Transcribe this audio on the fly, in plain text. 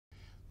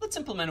let's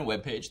implement a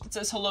web page that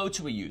says hello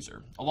to a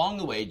user, along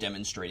the way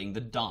demonstrating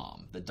the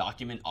DOM, the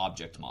document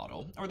object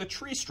model, or the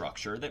tree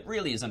structure that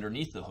really is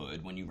underneath the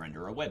hood when you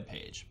render a web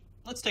page.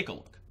 Let's take a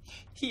look.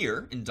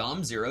 Here in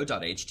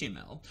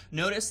dom-0.html,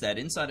 notice that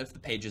inside of the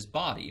page's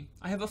body,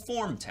 I have a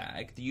form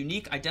tag, the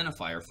unique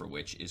identifier for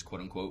which is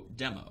quote-unquote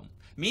demo.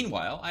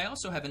 Meanwhile, I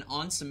also have an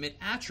onSubmit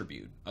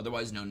attribute,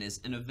 otherwise known as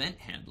an event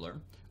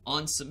handler,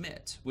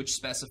 onSubmit, which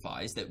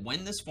specifies that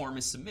when this form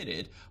is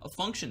submitted, a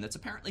function that's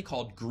apparently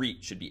called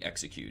greet should be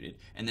executed,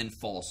 and then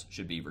false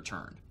should be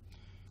returned.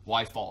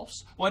 Why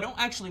false? Well, I don't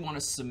actually want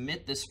to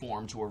submit this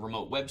form to a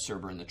remote web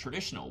server in the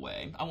traditional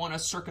way. I want to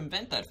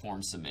circumvent that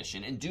form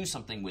submission and do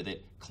something with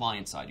it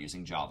client-side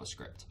using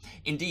JavaScript.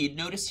 Indeed,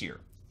 notice here,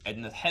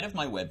 in the head of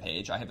my web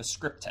page, I have a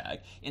script tag,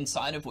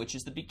 inside of which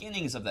is the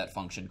beginnings of that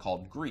function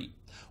called greet.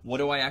 What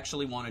do I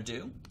actually want to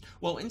do?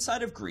 Well,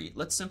 inside of greet,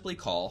 let's simply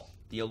call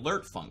the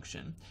alert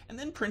function, and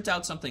then print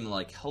out something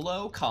like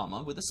hello,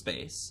 comma, with a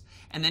space,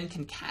 and then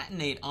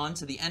concatenate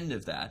onto the end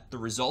of that the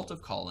result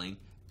of calling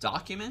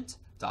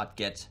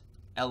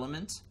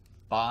document.getElement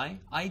by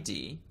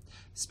ID,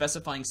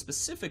 specifying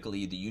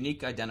specifically the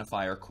unique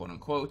identifier,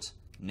 quote-unquote,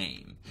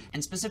 name.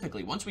 And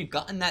specifically, once we've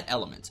gotten that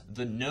element,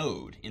 the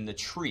node in the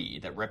tree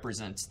that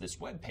represents this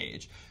web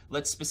page,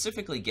 let's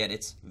specifically get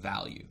its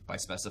value by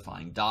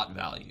specifying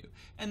 .value.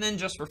 And then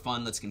just for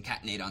fun, let's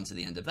concatenate onto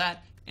the end of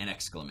that an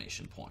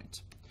exclamation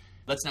point.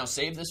 Let's now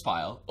save this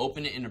file,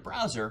 open it in a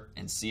browser,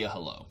 and see a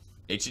hello.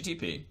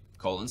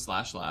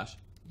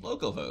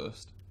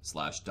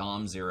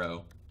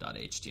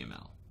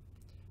 http://localhost/dom0.html.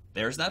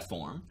 There's that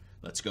form.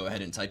 Let's go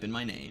ahead and type in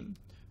my name,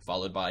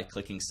 followed by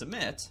clicking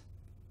submit.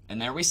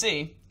 And there we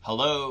see,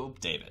 hello,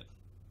 David.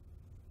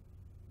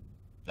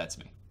 That's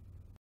me.